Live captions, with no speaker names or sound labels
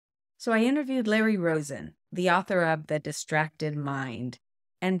So I interviewed Larry Rosen, the author of The Distracted Mind,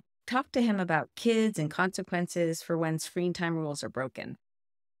 and talked to him about kids and consequences for when screen time rules are broken.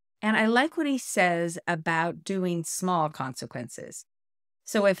 And I like what he says about doing small consequences.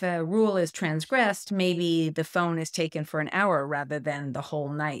 So if a rule is transgressed, maybe the phone is taken for an hour rather than the whole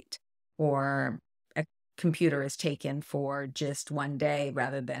night, or a computer is taken for just one day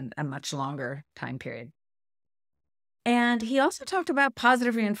rather than a much longer time period. And he also talked about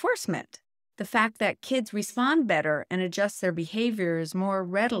positive reinforcement, the fact that kids respond better and adjust their behaviors more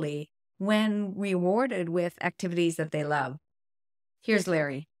readily when rewarded with activities that they love. Here's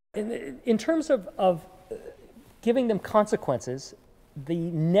Larry. In terms of giving them consequences, the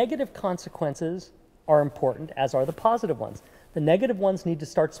negative consequences are important, as are the positive ones. The negative ones need to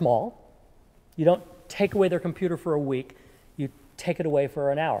start small. You don't take away their computer for a week, you take it away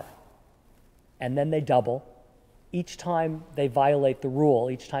for an hour. And then they double. Each time they violate the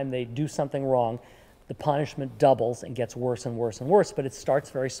rule, each time they do something wrong, the punishment doubles and gets worse and worse and worse, but it starts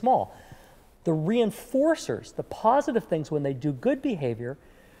very small. The reinforcers, the positive things when they do good behavior,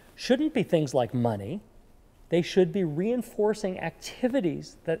 shouldn't be things like money. They should be reinforcing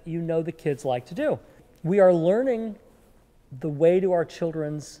activities that you know the kids like to do. We are learning the way to our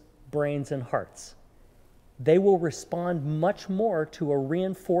children's brains and hearts. They will respond much more to a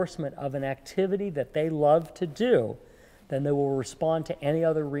reinforcement of an activity that they love to do than they will respond to any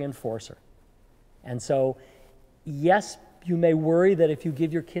other reinforcer. And so, yes, you may worry that if you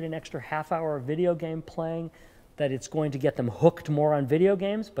give your kid an extra half hour of video game playing, that it's going to get them hooked more on video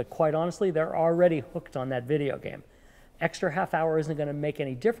games, but quite honestly, they're already hooked on that video game. Extra half hour isn't going to make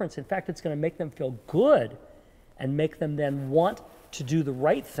any difference. In fact, it's going to make them feel good and make them then want to do the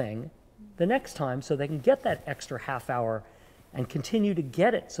right thing the next time so they can get that extra half hour and continue to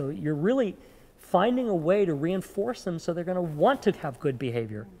get it. So you're really finding a way to reinforce them so they're going to want to have good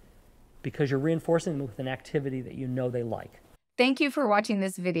behavior because you're reinforcing them with an activity that you know they like. Thank you for watching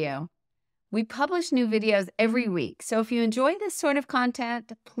this video. We publish new videos every week, so if you enjoy this sort of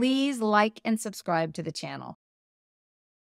content, please like and subscribe to the channel.